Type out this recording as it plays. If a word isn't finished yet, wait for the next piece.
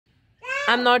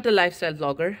I'm not a lifestyle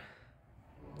vlogger.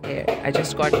 Here, I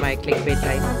just got my clickbait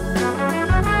right.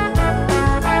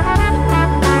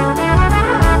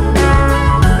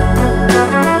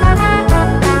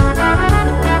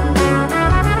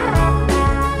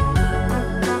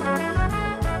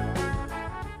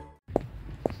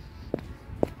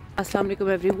 अस्सलाम वालेकुम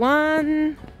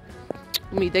everyone,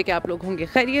 उम्मीद है कि आप लोग होंगे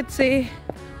खैरियत से।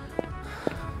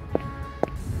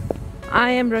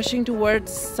 I am rushing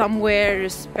towards somewhere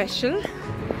special.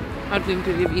 Not going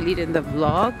to reveal it in the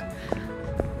vlog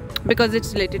because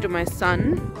it's related to my son.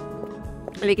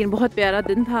 लेकिन बहुत प्यारा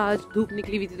दिन था आज, धूप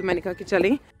निकली हुई थी तो मैंने कहा कि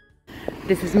चलें।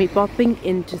 This is me popping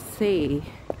in to say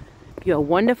you are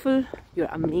wonderful, you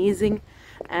are amazing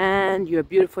and you are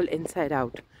beautiful inside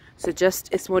out. So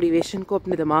just इस मोटिवेशन को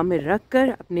अपने दिमाग में रख कर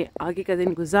अपने आगे का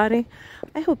दिन गुजारें।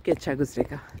 I hope कि अच्छा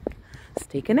गुजरेगा।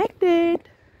 Stay connected.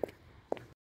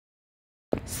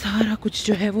 सारा कुछ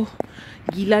जो है वो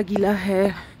गीला गीला है,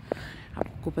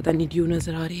 आपको पता नहीं ड्यू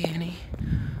नज़र आ रही है नहीं।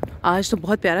 आज तो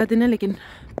बहुत प्यारा दिन है लेकिन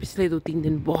पिछले 2-3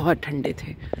 दिन बहुत ठंडे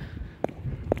थे।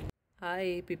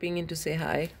 हाय, पीपिंग इन टू से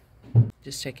हाय,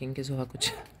 जस्ट चेकिंग कि जुहा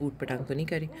कुछ ऊट पटांग तो नहीं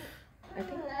करी।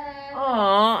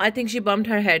 I think she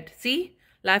bumped her head. C,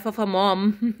 life of a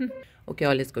mom. Okay,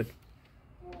 all is good.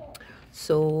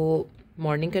 So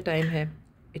morning का टाइम है।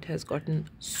 It has gotten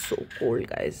so cold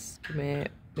guys, मैं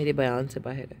मेरे बयान से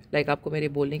बाहर है। लाइक आपको मेरे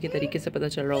बोलने के तरीके से पता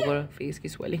चल रहा होगा, फेस की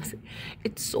स्वेलिंग से।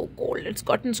 It's so cold, it's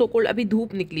gotten so cold. अभी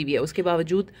धूप निकली हुई है, उसके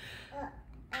बावजूद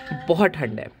बहुत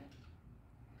ठंड है।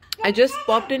 I just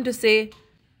popped in to से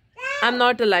I am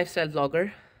not a lifestyle vlogger.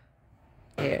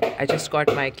 I just got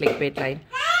my clickbait line.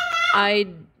 I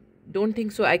don't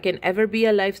think so I can ever be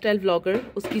a lifestyle vlogger.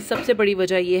 उसकी सबसे बड़ी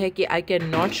वजह यह है कि I can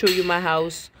not show you my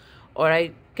house, और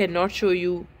आई cannot show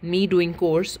you me doing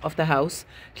chores of the house,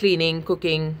 cleaning,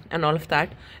 cooking and all of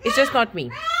that. It's just not me.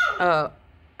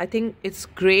 I think it's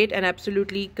great and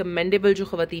absolutely commendable जो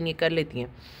ख़वातीन ये कर लेती हैं.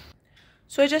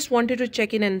 So I just wanted to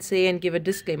check in and say and give a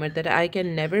disclaimer that I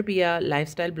can never be a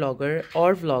lifestyle blogger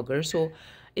or vlogger. So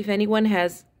if anyone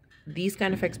has these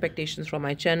kind of expectations from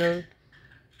my channel,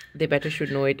 they better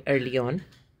should know it early on.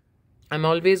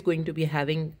 I'm always going to be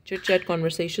having chit-chat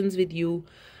conversations with you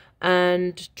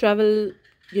and travel,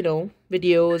 you know,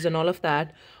 videos and all of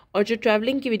that. और जो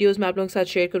travelling की videos मैं आप लोगों के साथ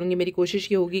share करूँगी, मेरी कोशिश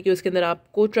ये होगी कि उसके अंदर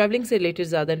आपको ट्रैवलिंग से रिलेटेड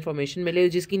ज़्यादा इन्फॉर्मेशन मिले,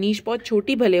 जिसकी नीश बहुत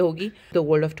छोटी भले होगी, the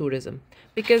world of tourism.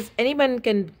 Because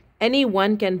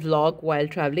anyone can vlog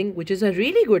while traveling, which is a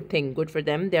really good thing, good for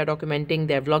them. They are documenting,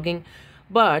 they are vlogging,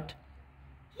 but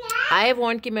I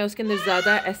want कि मैं उसके अंदर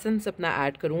ज़्यादा एसेंस अपना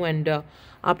ऐड करूँ एंड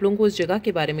आप लोगों को उस जगह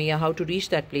के बारे में या how to reach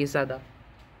that place ज़्यादा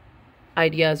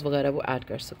आइडियाज़ वगैरह वो ऐड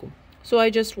कर सकूँ। So I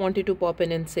just wanted to pop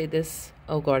in and say this.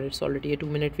 Oh god, it's already a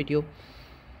 2-minute video.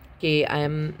 Okay, I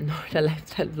am not a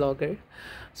lifestyle vlogger.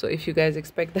 So if you guys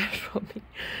expect that from me,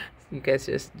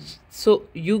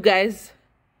 you guys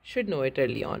should know it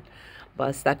early on.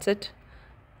 But that's it.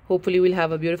 Hopefully we'll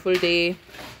have a beautiful day.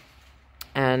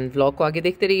 And vlog ko aage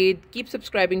dekhte rahiye. Keep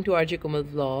subscribing to RJ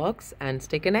Komal Vlogs and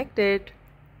stay connected.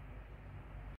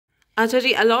 अच्छा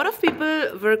जी, a lot of people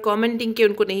were commenting कि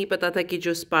उनको नहीं पता था कि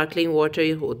जो sparkling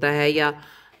water होता है या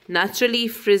नेचुरली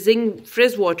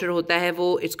फ्रिज वाटर होता है वो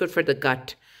it's good for the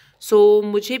gut. सो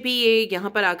मुझे भी ये यहाँ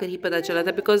पर आकर ही पता चला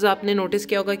था, बिकॉज आपने नोटिस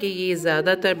किया होगा कि ये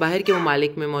ज़्यादातर बाहर के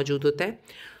ममालिक में मौजूद होता है।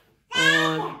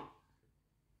 और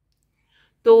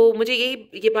तो मुझे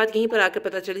ये बात यहीं पर आकर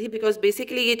पता चली थी, बिकॉज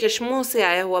बेसिकली ये चश्मों से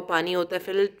आया हुआ पानी होता है,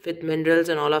 filled with minerals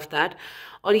and all of that,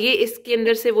 और ये इसके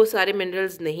अंदर से वो सारे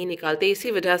मिनरल्स नहीं निकालते,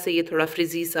 इसी वजह से ये थोड़ा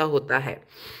फ्रिजी सा होता है।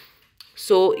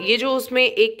 सो ये जो उसमें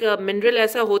एक मिनरल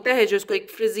ऐसा होता है जो उसको एक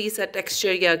फ्रिजी सा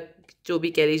टेक्सचर या जो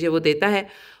भी कह लीजिए वो देता है,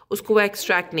 उसको वो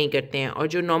एक्सट्रैक्ट नहीं करते हैं, और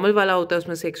जो नॉर्मल वाला होता है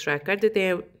उसमें से एक्सट्रैक्ट कर देते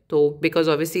हैं। तो बिकॉज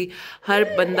ऑब्वियसली हर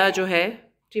बंदा जो है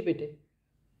जी बेटे,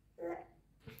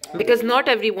 because not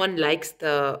every one likes the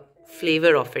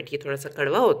flavour of it, ये थोड़ा सा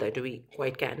कड़वा होता है टू बी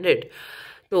क्वाइट कैंडिड।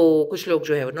 तो कुछ लोग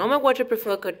जो है वो नॉर्मल वाटर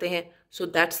प्रेफर करते हैं। So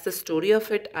that's the story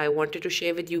of it. I wanted to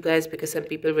share with you guys because some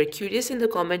people were curious in the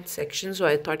comment section, so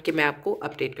I thought कि मैं आपको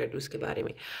अपडेट कर दूँ उसके बारे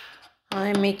में। I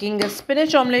am making a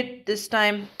spinach omelette this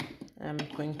time. I am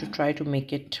going to try to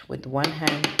make it with one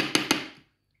hand.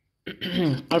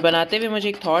 और बनाते हुए मुझे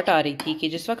एक थॉट आ रही थी कि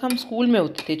जिस वक्त हम स्कूल में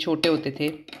होते थे, छोटे होते थे,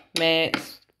 मैं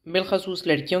बिलखसूस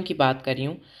लड़कियों की बात कर रही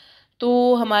हूँ,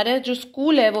 तो हमारा जो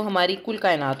स्कूल है वो हमारी कुल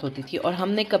कायनात होती थी, और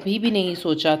हमने कभी भी नहीं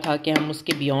सोचा था कि हम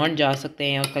उसके बियॉन्ड जा सकते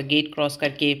हैं, उसका गेट क्रॉस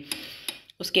करके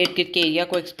उसके इर्द गिर्द के एरिया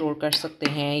को एक्सप्लोर कर सकते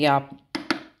हैं, या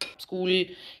स्कूल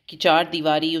की चार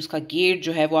दीवारी, उसका गेट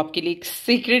जो है वो आपके लिए एक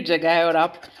सीक्रेट जगह है, और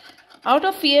आप out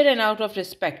of fear and out of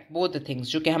respect, both the things,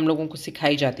 जो कि हम लोगों को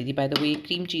सिखाई जाती थी। By the way,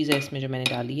 cream cheese है इसमें जो मैंने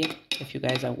डाली है, if you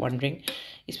guys are wondering,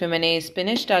 इसमें मैंने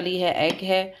स्पिनच डाली है, एग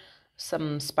है,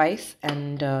 सम स्पाइस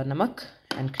एंड नमक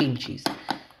and cream cheese.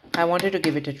 I wanted to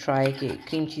give it a try कि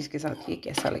क्रीम चीज़ के साथ ये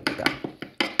कैसा लगेगा।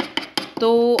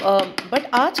 तो बट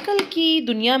आजकल की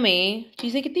दुनिया में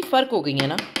चीज़ें कितनी फ़र्क हो गई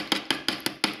हैं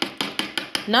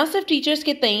ना सिर्फ टीचर्स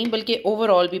के तई बल्कि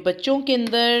ओवरऑल भी बच्चों के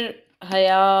अंदर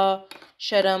हया,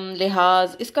 शर्म,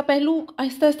 लिहाज, इसका पहलू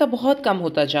आहिस्ता आहिस्ता बहुत कम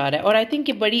होता जा रहा है और आई थिंक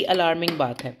ये बड़ी अलार्मिंग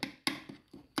बात है।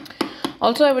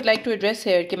 Also I would like to address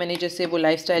hair कि मैंने जैसे वो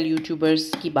लाइफस्टाइल यूट्यूबर्स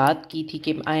की बात की थी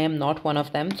कि I am not one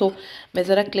of them, सो मैं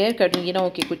ज़रा क्लियर कर दूँगी ना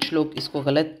कि कुछ लोग इसको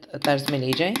गलत तर्ज में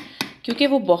ले जाएं, क्योंकि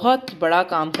वो बहुत बड़ा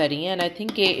काम कर रही हैं and I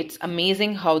think it's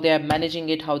amazing how they are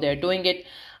managing it, how they are doing it.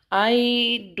 I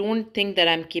don't think that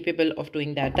I'm capable of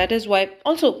doing that. That is why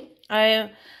also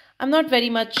I'm not very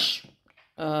much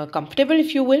comfortable, if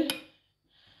you will,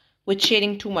 with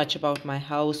sharing too much about my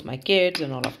house, my kids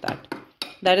and all of that.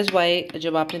 That is why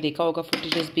जब आपने देखा होगा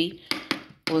footages भी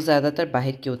वो ज़्यादातर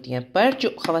बाहर की होती हैं, पर जो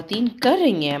ख़वातीन कर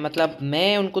रही हैं मतलब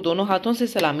मैं उनको दोनों हाथों से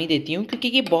सलामी देती हूँ, क्योंकि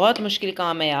ये बहुत मुश्किल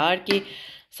काम है यार कि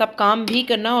सब काम भी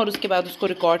करना और उसके बाद उसको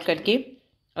रिकॉर्ड करके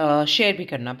शेयर भी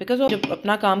करना, बिकॉज जब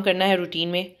अपना काम करना है रूटीन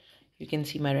में, you can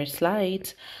see my red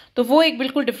slides, तो वो एक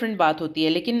बिल्कुल डिफरेंट बात होती है,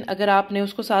 लेकिन अगर आपने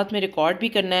उसको साथ में रिकॉर्ड भी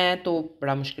करना है तो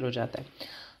बड़ा मुश्किल हो जाता है।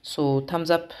 सो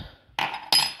थम्स अप,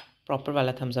 प्रॉपर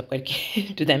वाला थम्स अप करके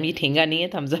टू दैम, ये ठेंगा नहीं है,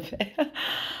 थम्स अप है।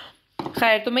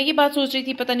 खैर, तो मैं ये बात सोच रही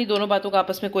थी, पता नहीं दोनों बातों का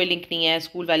आपस में कोई लिंक नहीं है,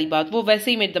 स्कूल वाली बात वो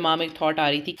वैसे ही मेरे दिमाग में एक थॉट आ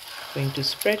रही थी। Going to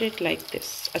spread it like this.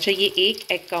 अच्छा, ये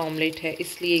एक एग का ऑमलेट है,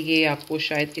 इसलिए ये आपको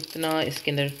शायद इतना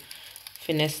इसके अंदर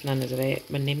फिनेस ना नजर आए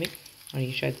बनने में, और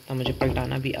ये शायद इतना मुझे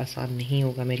पलटाना भी आसान नहीं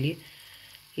होगा मेरे लिए,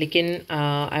 लेकिन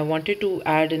I wanted to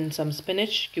add in some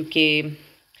spinach, क्योंकि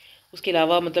उसके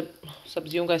अलावा मतलब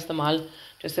सब्जियों का इस्तेमाल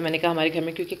जैसे मैंने कहा हमारे घर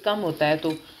में क्योंकि कम होता है,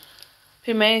 तो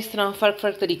फिर मैं इस तरह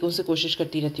फ़र्क तरीक़ों से कोशिश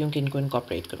करती रहती हूँ कि इनको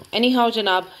इनकॉर्पोरेट करूँ। एनी हाउ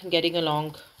जनाब, going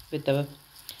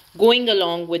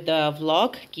along with the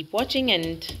vlog, keep watching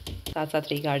and साथ साथ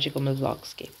रहिएगा आरजे कोमल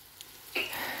व्लॉग्स के।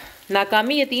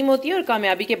 नाकामी यतीम होती है और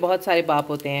कामयाबी के बहुत सारे बाप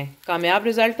होते हैं। कामयाब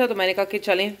रिजल्ट था तो मैंने कहा कि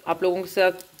चलें आप लोगों के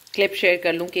साथ क्लिप शेयर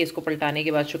कर लूँ कि इसको पलटाने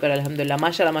के बाद शुक्र अल्हम्दुलिल्लाह,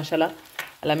 माशाल्लाह माशाल्लाह,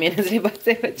 अल्लाह मियाँ नज़रें बद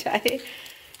से बचाए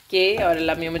कि, और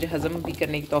अल्लाह मियाँ मुझे हज़म भी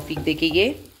करने की तौफीक दे के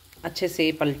ये अच्छे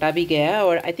से पलटा भी गया है।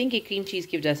 और आई थिंक ये क्रीम चीज़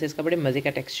की वजह से इसका बड़े मज़े का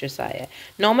टेक्सचर सा आया है।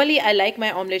 Normally I like my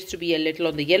omelettes to be a little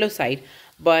on the yellow side,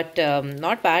 but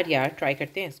not bad यार, ट्राई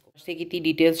करते हैं इसको। जैसे कि इतनी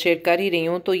डिटेल्स शेयर कर ही रही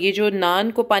हूँ, तो ये जो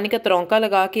नान को पानी का तरौंका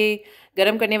लगा के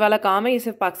गर्म करने वाला काम है, ये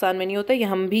सिर्फ पाकिस्तान में नहीं होता, ये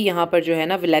हम भी यहाँ पर जो है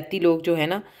ना विलायती लोग जो है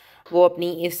ना, वो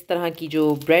अपनी इस तरह की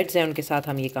जो ब्रेड्स हैं उनके साथ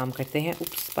हम ये काम करते हैं।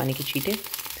 उप्स, पानी की छींटे,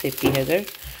 safety hazard.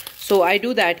 So I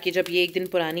do that कि जब ये एक दिन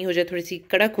पुरानी हो जाए, थोड़ी सी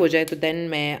कड़क हो जाए, तो देन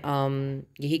मैं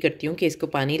यही करती हूँ कि इसको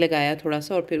पानी लगाया थोड़ा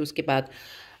सा, और फिर उसके बाद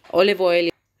ऑलिव ऑयल,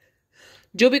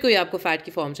 जो भी कोई आपको फ़ैट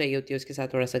की फॉर्म चाहिए होती है उसके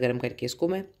साथ थोड़ा सा गर्म करके इसको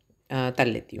मैं तल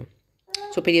लेती हूँ।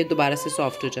 सो फिर ये दोबारा से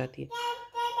सॉफ्ट हो जाती है।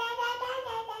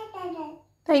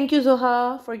 थैंक यू जोहा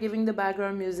for giving the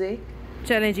background music.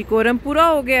 चलें जी, कोरम पूरा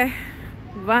हो गया है,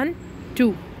 1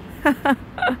 2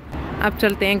 अब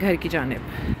चलते हैं घर की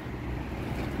जानिब।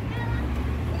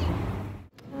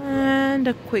 And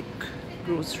a quick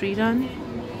grocery run.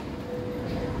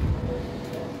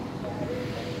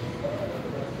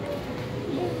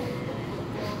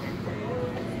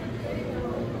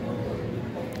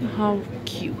 How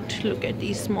cute. Look at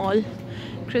these small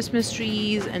Christmas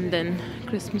trees and then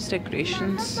Christmas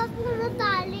decorations.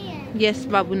 Yes,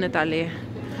 बाबू नताले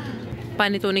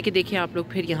पानेतोने के देखिए आप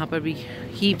लोग, फिर यहाँ पर भी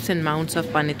heaps and mounts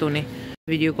of पानेतोने।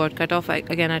 Video got cut off.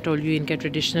 Again, I told you इनका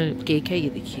ट्रेडिशनल केक है, ये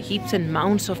देखिए heaps and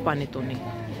mounts of पानेतोने,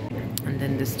 and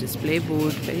then this display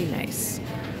board, very nice.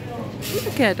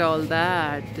 Look at all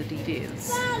that, the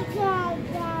details.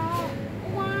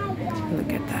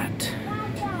 Look at that.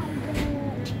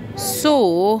 So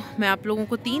मैं आप लोगों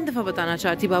को 3 दफ़ा बताना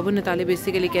चाहती, बाबू नताले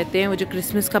बेसिकली कहते हैं वो जो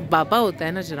क्रिसमस का बाबा होता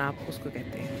है ना जनाब, उसको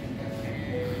कहते हैं।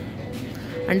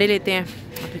 अंडे लेते हैं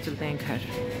और फिर चलते हैं घर।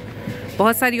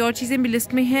 बहुत सारी और चीज़ें भी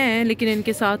लिस्ट में हैं, लेकिन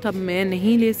इनके साथ अब मैं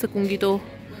नहीं ले सकूँगी, तो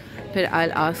फिर I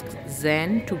will ask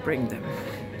Zain to bring them.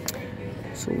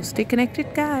 So stay connected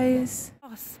guys.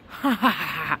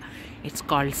 It's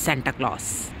called Santa Claus.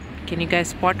 Can you guys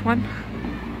spot one?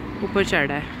 ऊपर चढ़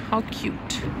रहा है, हाउ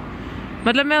क्यूट।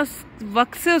 मतलब मैं उस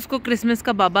वक्त से उसको क्रिसमस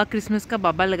का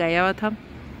बाबा लगाया हुआ था।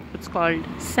 It's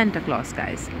called Santa Claus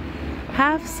guys.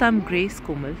 Have some grace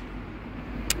Komal.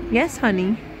 Yes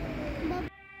Honey.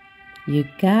 You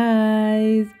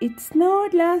guys, it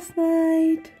snowed last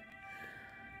night.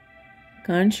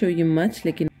 Can't show you much,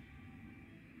 लेकिन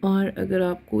और अगर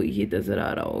आपको ये नज़र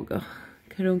आ रहा होगा,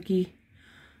 घरों की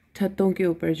छतों के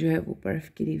ऊपर जो है वो बर्फ़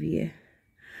गिरी हुई है।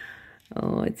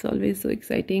 It's always so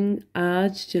exciting.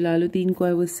 आज जलालुद्दीन को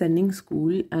I was sending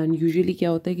school and usually क्या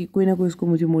होता है कि कोई ना कोई उसको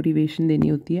मुझे मोटिवेशन देनी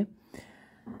होती है.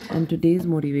 And today's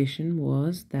motivation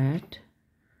was that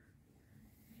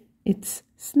it's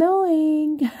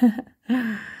snowing.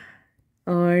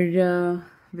 Or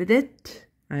with it,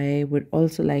 I would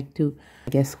also like to,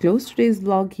 I guess, close today's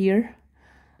vlog here.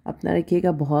 अपना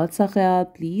रखिएगा बहुत सा ख्याल.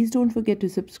 Please don't forget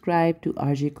to subscribe to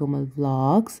RJ Komal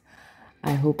Vlogs.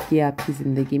 I hope कि आपकी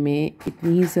ज़िंदगी में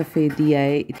इतनी ही सफ़ेदी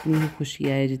आए, इतनी ही खुशी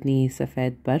आए जितनी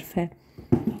सफ़ेद बर्फ़ है.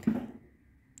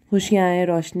 खुशियाँ आए,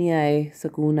 रोशनी आए,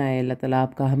 सुकून आए. अल्लाह ताला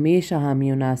आपका हमेशा हामी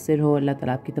और नासिर हो. अल्लाह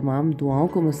ताला आपकी तमाम दुआओं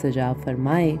को मुस्तजाब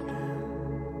फरमाए.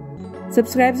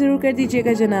 सब्सक्राइब ज़रूर कर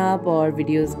दीजिएगा जनाब और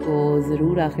वीडियोस को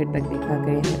ज़रूर आखिर तक देखा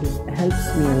करें.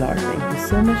 Helps me a lot. Thank you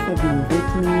so much for being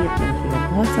with me. अपना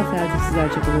बहुत सा ख्याल. This is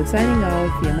RJ Komal signing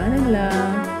out. Fee Aman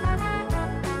Allah.